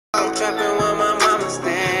trapping while my mama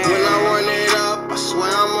stay. When I run it up, I swear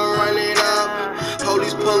I'ma run it up.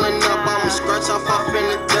 Police pulling up, I'ma scratch off in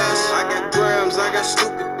the dust. I got grams, I got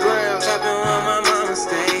stupid grams. Trapping while my mama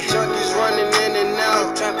stay. Junkies running in and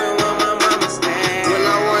out. Trapping while my mama stay. When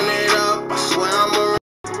I run it up, I swear I'ma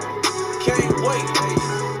Can't wait.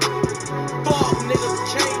 Fuck niggas,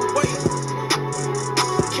 can't wait.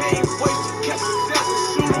 Can't wait to catch a set and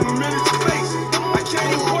shoot him in his face. I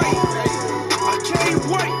can't wait. I can't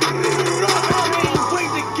wait. I can't wait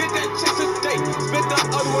to get that check today. Spent the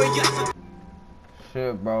other one yesterday.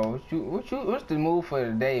 Shit, bro. What's the move for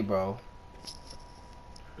today, bro?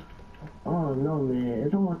 Oh no, man.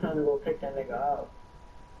 It's almost time to go pick that nigga up.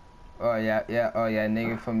 Oh yeah,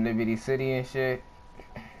 nigga from Liberty City and shit.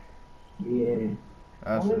 Yeah.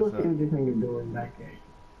 That's I'm gonna what's go see up. what this nigga doing back there.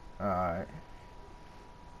 Alright.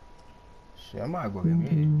 Shit, I might go get me a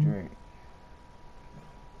drink.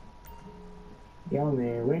 Yo,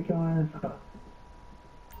 man, wake your ass up.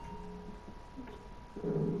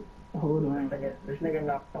 Hold on, this nigga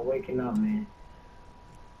not waking up, man.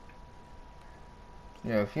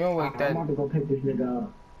 Yeah, if you don't wake that, I'm about to go pick this nigga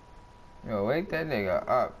up. yo, wake that nigga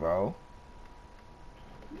up, bro.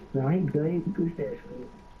 No, he good. He can stay asleep.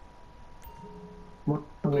 I'm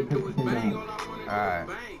gonna pick this nigga up. Alright.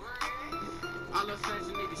 I love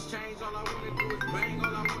snatching niggas change, all I wanna do is bang,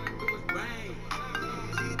 all I wanna do is bang.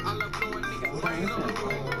 I love blowing niggas brains, all I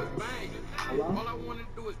wanna do is bang. All I wanna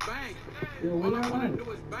do is bang. All I wanna do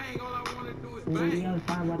is bang, all I wanna do is bang.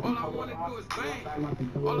 All I wanna do is bang.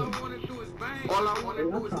 All I wanna do is bang. All I wanna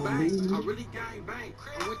do is bang. I really gang bang.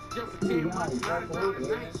 I went to jail for 10 months, 9 times a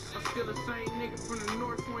night. I'm still the same nigga from the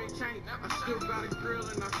north who ain't changed. I still got a grill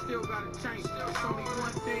and I still got a chain. It's only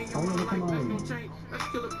one thing in my life that's gon' change. Let's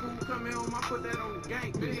kill a fool, come in home, I put that on the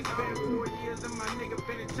gang. It's been 4 years and my nigga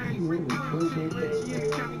finna change. Shit rich, yeah,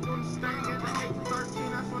 county doing the same. At the age of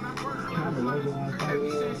 13, that's when I first started. Ever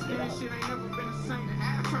since then, shit ain't never been the same.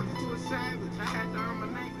 I turned into a savage, I had to earn my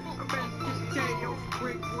name. I better get the KO for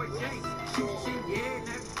brick boy gang. Shoot shit, yeah, and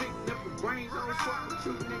that's big up the brains. Always fuck with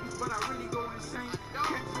you niggas, but I really go insane.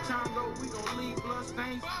 Catch the time go, we gon' leave blood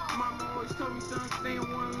stains. Mama always told me, son, stay in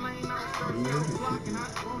one lane. I was 30 years block and I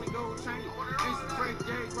just wanna go change. Ain't some straight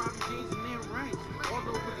J's, robbing jeans and then rain. All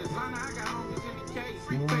over designer, I got homies in the case.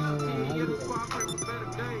 Take the 10 years before I pray for better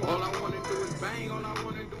days. All I wanna do is bang, all I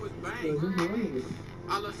wanna do is bang.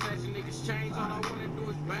 I love snatching niggas change, all I wanna do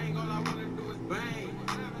is bang, all I wanna do is bang.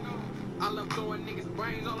 I love throwing niggas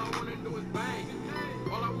brains, all I wanna do is bang.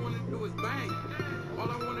 All I wanna do is bang. All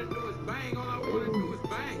I wanna do is bang, all I wanna do is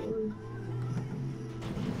bang.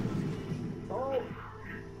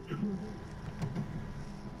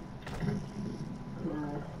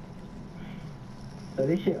 So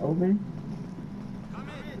this shit open?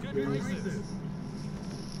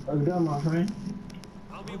 What's good, my friend?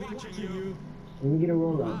 I'll be watching you. Let me get a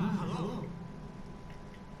roll up.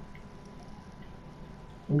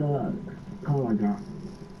 Look, come on, dog.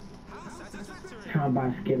 Trying to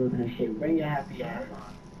buy Skittles and shit. Bring your happy ass on.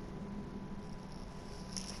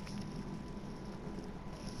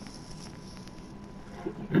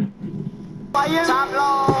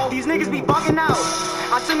 These niggas be bugging out.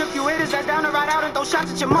 I send a few hitters that down to ride out and throw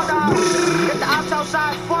shots at your mother house. If the ops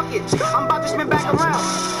outside, fuck it. I'm about to spin back around.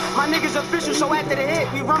 My niggas official, so after the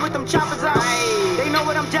hit, we run with them choppers out. They know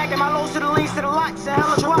what I'm jacking, my lows to the links to the lots, and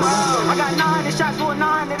hella drop. I got 900 shots for a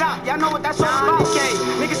 900 out. Y'all know what that's all about.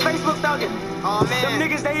 Niggas Facebook thugging. Oh man, them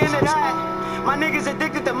niggas they into that. My niggas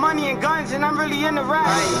addicted to money and guns, and I'm really into rap.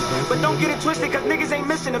 But don't get it twisted, cause niggas ain't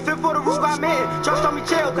missing. The fifth for the roof I'm in. Trust on me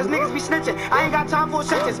chill, cause niggas be snitching. I ain't got time for a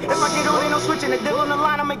sentence. If I get on, ain't no switching. The deal on the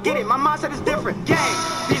line, I'ma get it. My mindset is different. Gang,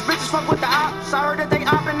 these bitches fuck with the ops. I heard that they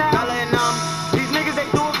opping out. These niggas they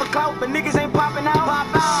do it for clout, but niggas ain't popping out.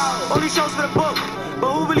 Pop out. Only shows for the book,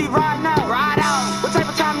 but who really riding out? Ride out. What type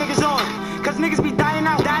of time niggas on? Cause niggas be dying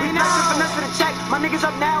out. Dying out. Finesse for the check. My niggas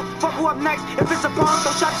up now. Fuck who up next. If it's a problem,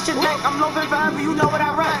 throw shots at your neck. I'm loving forever, you know what I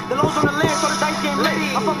rap. The lows on the land, so the dice game lit.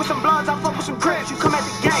 I fuck with some bloods, I fuck with some crips. You come at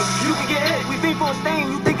the gang, you can get hit. We been for a stain.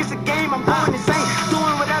 You think it's a game? I'm going insane.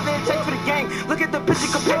 Doing whatever it takes for the gang. Look at the picture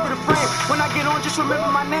compared to the frame. When I get on, just remember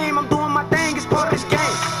my name. I'm doing my thing. It's part of this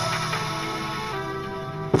game.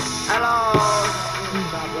 Hello.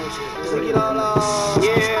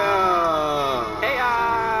 Yeah. Hey,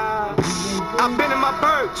 I've been in my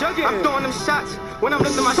bird. I'm throwing them shots. When I'm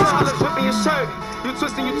lifting my shot, I look whipping your shirt. You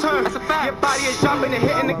twist and you turn. That's a fact. Your body is dropping and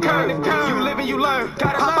hitting the curve. You live and you learn.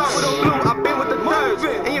 Gotta hop out with a blue. I've been with the thirds.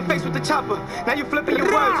 In your face with the chopper. Now you flipping your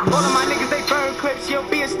words. All of my niggas, they burn clips. You'll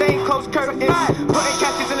be a stain close curtains. Putting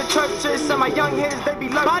caskets in the churches, and my young hitters, they be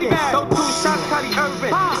lurking. Body bag. Those 2 shots, Cuddy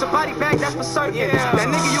Irvin. It's a body bag, that's for certain. Yeah. That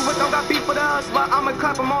nigga you with don't got beef with us, but I'ma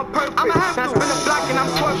clap him on purpose. I'ma have to. Now spin the block and I'm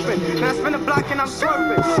swerving. Now spin the block and I'm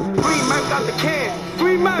swerving. Free Merc out the can.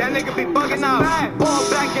 Free Merc. That nigga be bugging out. All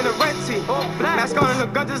black in a red tee. All black. Mask on and the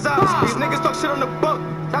guns is out. These niggas talk shit on the book.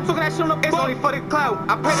 Stop talking that shit on the book. It's only for the clout.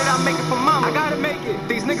 I pray that I make it for mama. I gotta make it.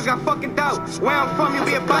 These niggas got fucking doubt. Where I'm from, you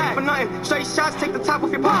be a body for nothing. Straight shots, take the top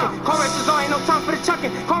off your pocket. Car races on, ain't no time for the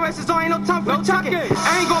chucking. Car races on, ain't no time for the chucking.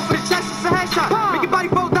 I ain't going for the chest, it's a headshot. Make your body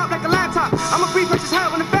fold up like a laptop. I'm a free precious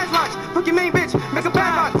hell when the feds watch. Fuck your main bitch, make a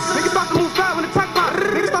bad rock. Niggas start to move fast when the tech pop.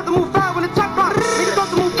 Niggas start to move fast when the tech pop. Niggas start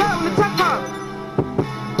to move fast when the tech pop.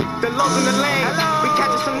 The lows in the lane, we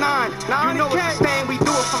catching some 9. You know it's the stain, we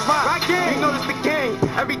do it for rock. You know it's the gang,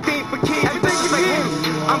 everything for king. Everything for him.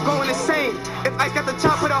 I'm going insane. If I got the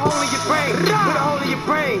chop, put a hole in your brain. Put a hole in your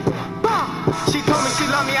brain. She told me she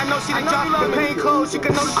love me, I know she the drop. The plain clothes, you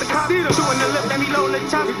can notice the cop. Chewing the lip, let me low in the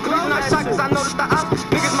chop. Reason I shot, cause I noticed the op.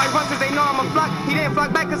 Niggas might run cause they know I'm a flock. He didn't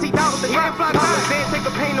flock back cause he down with the drop. Then take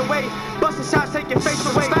the pain away. Bustin' shots, take your face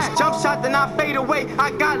away. Jump shot, then I fade away.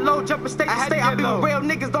 I got low, jumping state to state. I be with real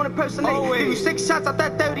niggas, don't impersonate. Give you 6 shots out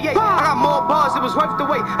that 38. I got more bars, it was worth the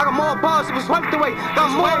wait. I got more bars, it was worth the wait.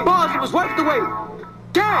 Got more bars, it was worth the wait.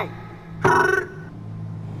 Gang!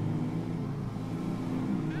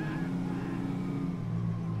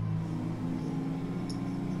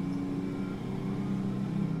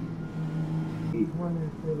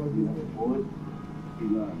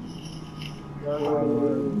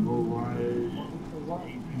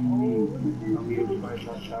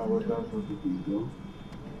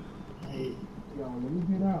 Hey, yo, let me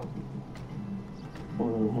get out.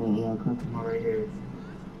 Hold on, I come right here.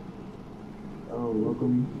 Oh,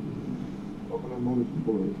 welcome to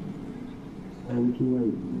Motorsport. What you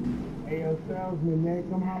wait? Hey, yo, salesman, man,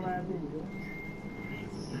 come holler at me.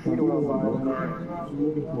 What you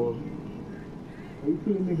looking for? You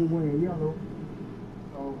see a nigga wearing yellow.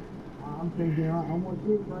 So, I'm thinking, I want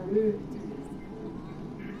this right here.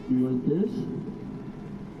 You like this?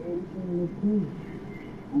 Yeah, this thing looks clean.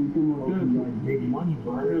 I'm thinking like big money,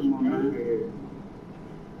 bro. Here's my man here.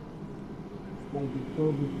 Like the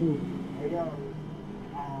silver too. Hey, yo,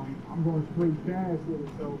 I'm going straight fast with it,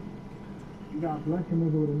 so you got bless a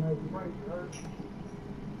nigga with a nice price, you heard?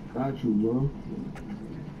 Got you, bro.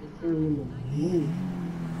 It's really smooth.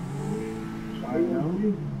 I know.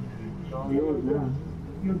 It's all yours, man.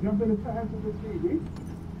 Yo, jump in the passenger seat, eh?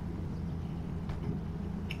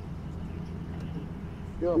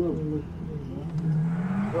 Yo,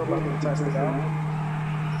 We're about to test it out.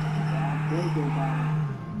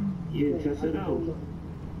 Yeah, test it out.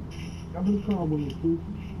 Jump in the car with me, please.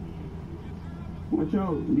 Watch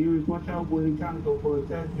out, Nearest, watch out when he trying to go for a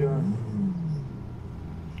test drive.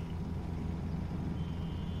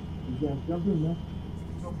 You gotta jump in, man.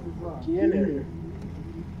 Jump in the car. Get in there.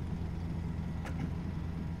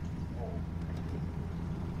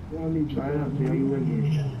 We don't need to try it out, see how you work it.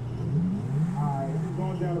 Alright, I'm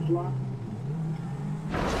going down the block.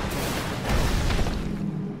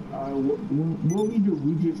 Alright, what we do?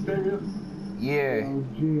 We just stay up? Yeah. Oh,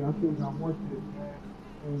 gee, I think I want this, man.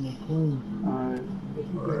 And the clean. Alright. What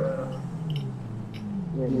you think?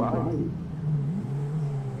 Yeah, bye.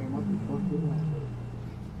 Man, what the fuck is that?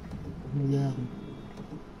 What happened?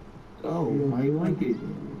 Oh, how you like it?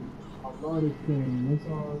 I love this thing. That's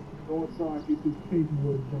all. Go inside, get this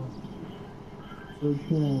paperwork done. So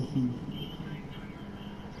classy.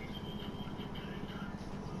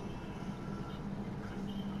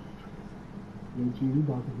 Yo, G, we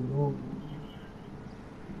about to get over.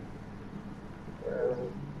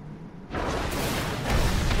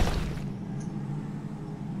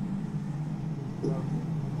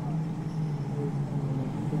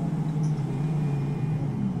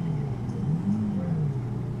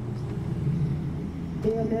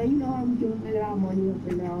 Yeah, man, you know how we do spend our money up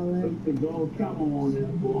and all that. The gold camera on this,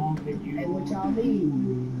 but I don't think you. Hey, what y'all need?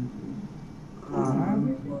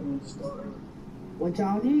 What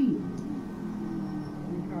y'all need?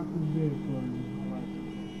 We got some bid for you.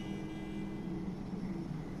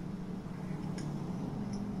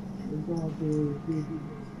 Let's go out there and see if we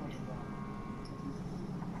can talk about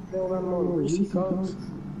it. Don't remember where she comes.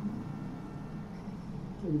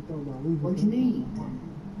 What you need?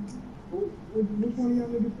 Which one of y'all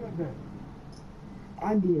niggas said that? I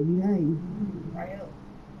did, behave.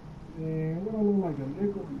 Man, what I look like, a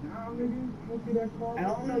nickel and dime nigga? You don't see that car? I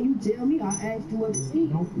don't know, you tell me, I asked you what to see.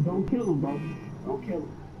 Don't kill him, bro. Don't kill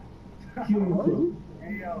him. Kill him.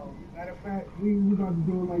 Hey, yo, matter of fact, we about to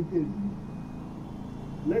do it like this.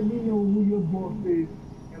 Let me know who your boss is,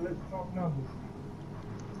 and let's talk numbers.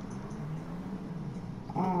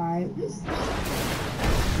 Alright. What's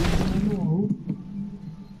going on?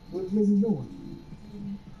 What's niggas doing?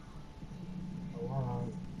 Oh,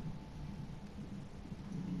 alright.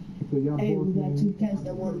 So y'all Hey, both we got in- 2 cats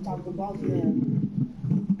that want to talk about them.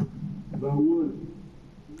 About what?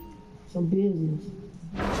 Some business.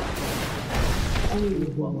 I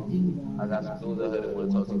got some dudes out here that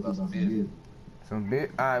want to talk to you about some business. Some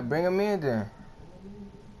bit. Alright, bring him in then.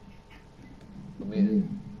 Come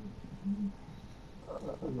in.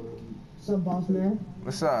 What's up, boss man?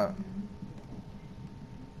 What's up?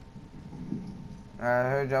 I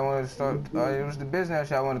heard y'all wanted to start. It was the business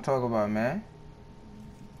y'all want to talk about, man.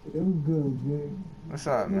 It was good, Jay. What's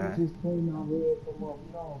up, Niggas man? just came out here from up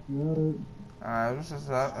north, you heard? Alright, what's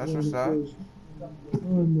up? That's what's up.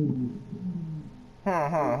 Niggas. Huh.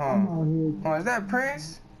 I'm out here. Oh, is that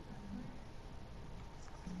Prince?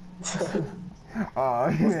 Oh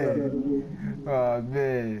man. Oh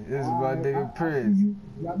man. This is my nigga Prince.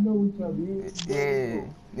 Y'all know each other. Yeah.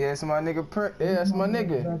 Yeah, it's my nigga Prince. Yeah, that's my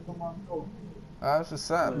nigga. Alright, that's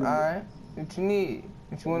what's up. Alright. What you need?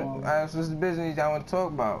 What you want? Alright, so what's the business y'all want to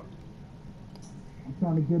talk about? I'm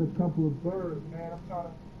trying to get a couple of birds, man.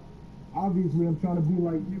 Obviously, I'm trying to be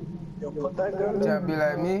like you. Yo, put that gun You trying to be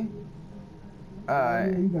like me? Yeah,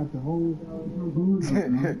 Alright. you got the whole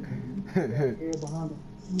here behind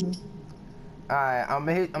the Alright, I'm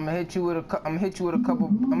gonna hit you with a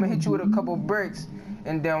couple bricks,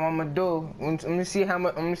 and then what I'm gonna do, I'm gonna see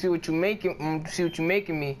what you making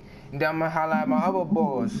me, and then I'm gonna holler at my other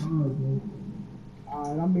boys.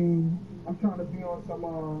 Alright, I mean, I'm trying to be on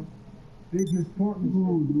some business partner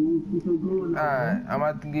goal, dude. Alright, I'm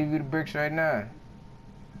about to give you the bricks right now.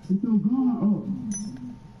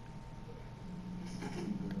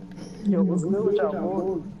 Yo, what's good with y'all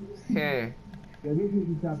boys? Here, Yeah, these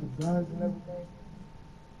niggas got the guns and everything.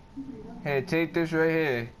 here, take this right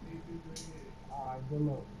here. Alright, good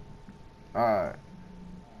luck. Alright.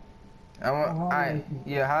 Alright,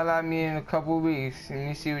 yeah, holler at me in a couple weeks, and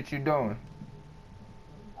me see what you're doing.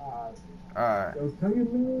 Alright. Alright. Yo, tell your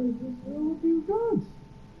man, just deal with these guns.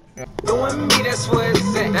 Doing me, that's where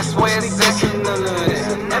it's at. That's where it's at. None of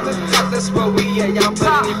that. Never talk, that's where we at. Y'all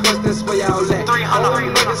better me first, that's where y'all at.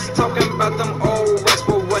 300 niggas talking about them old racks,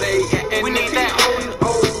 but where they at? We need that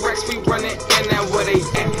old racks, we running in that where they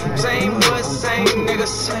at. Same wood, same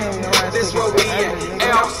niggas. This where we at.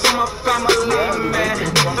 Hey, I'm from my family, man.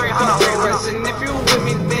 300 racks, and if you with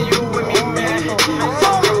me, then you with me, man.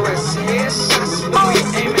 Fuck the rest. Headshots, we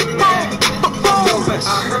aiming, man.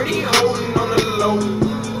 I heard he holding on the low.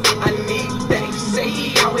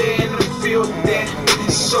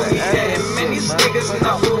 Show me that, man, these niggas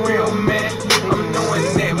not for real, man. I'm knowing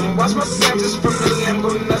that. Watch my Santas from the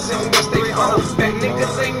Lambo nuts and watch they fall back.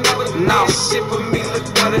 Niggas ain't never did shit for me, look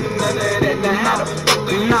out of none of that. Now how the fuck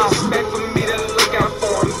do you expect for me to look out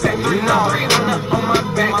for him back? 300 on my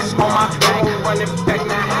back, running back.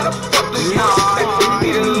 Now how the fuck do you expect for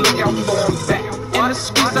me to look out for him back? In the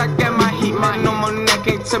streets I got my heat, man, no more neck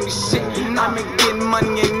ain't tell me shit. I've been getting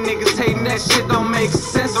money and niggas hating that shit don't make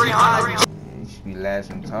sense. 300. Be last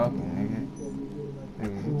and talking, nigga.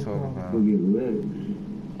 Nigga, you talking about?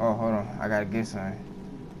 Oh, hold on. I gotta get something.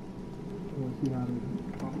 See how they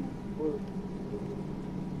work.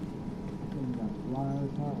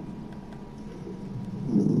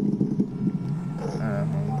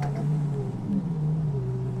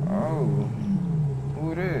 Oh. Who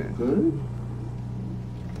it is? Good?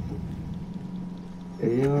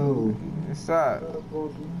 Hey, yo. What's up?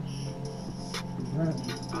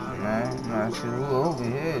 Man, nah, shit, we over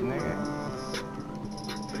here, nigga.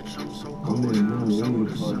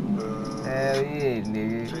 Hell yeah,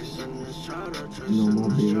 nigga.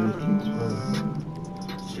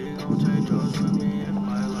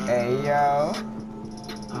 Hey, yo.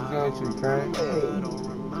 What's good with you, Prince?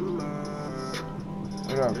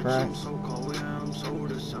 What up, Prince?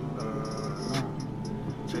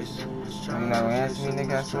 You not gonna answer me, nigga?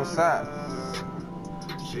 That's what's up.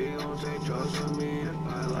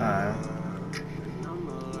 Alright.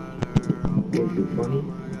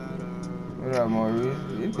 What up, Maurice?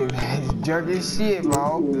 You think that's jerk as shit, bro.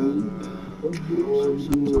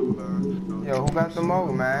 Yo, who got the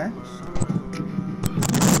motor, man?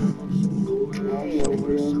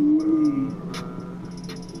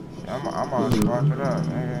 I'm gonna spark it up,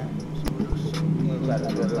 nigga.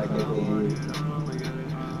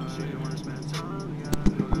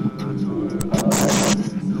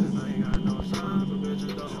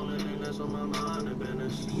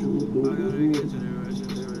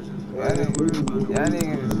 Y'all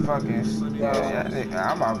niggas fucking,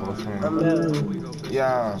 yeah, I'm about to go swim. Yo.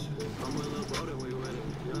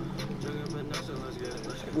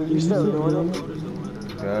 You still doing it?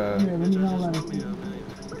 Yeah, let me holler at you.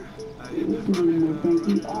 This nigga think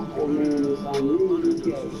he Aquaman or something.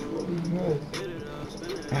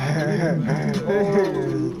 Hey,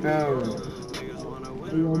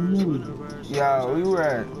 yo, Millie. Yo, where you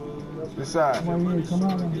at? What's up? Come on here, come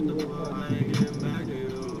on in here.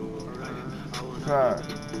 What's up?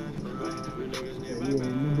 Yeah,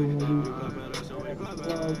 remember when we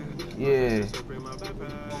Yeah.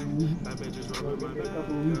 a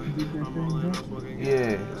couple of weeks to get that thing done?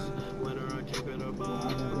 Yeah.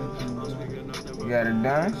 You got it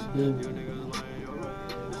done?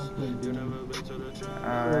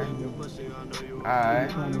 Alright.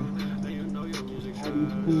 Alright. All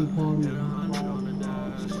these pool parties,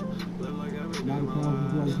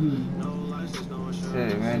 like you.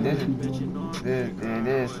 Shit, man,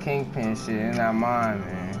 this kingpin shit, it's not mine,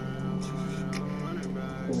 man.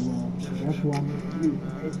 So, that's why I'm with you.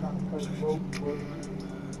 I ain't trying to cut you broke, but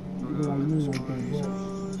people like me like that, but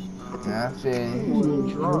Yeah, I feel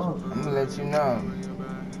you. I'm gonna let you know.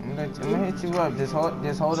 I'm gonna hit you up. Just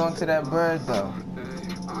hold on to that bird though.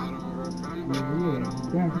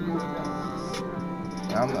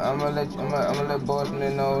 I'm gonna let boss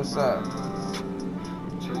man know what's up.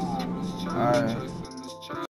 Alright.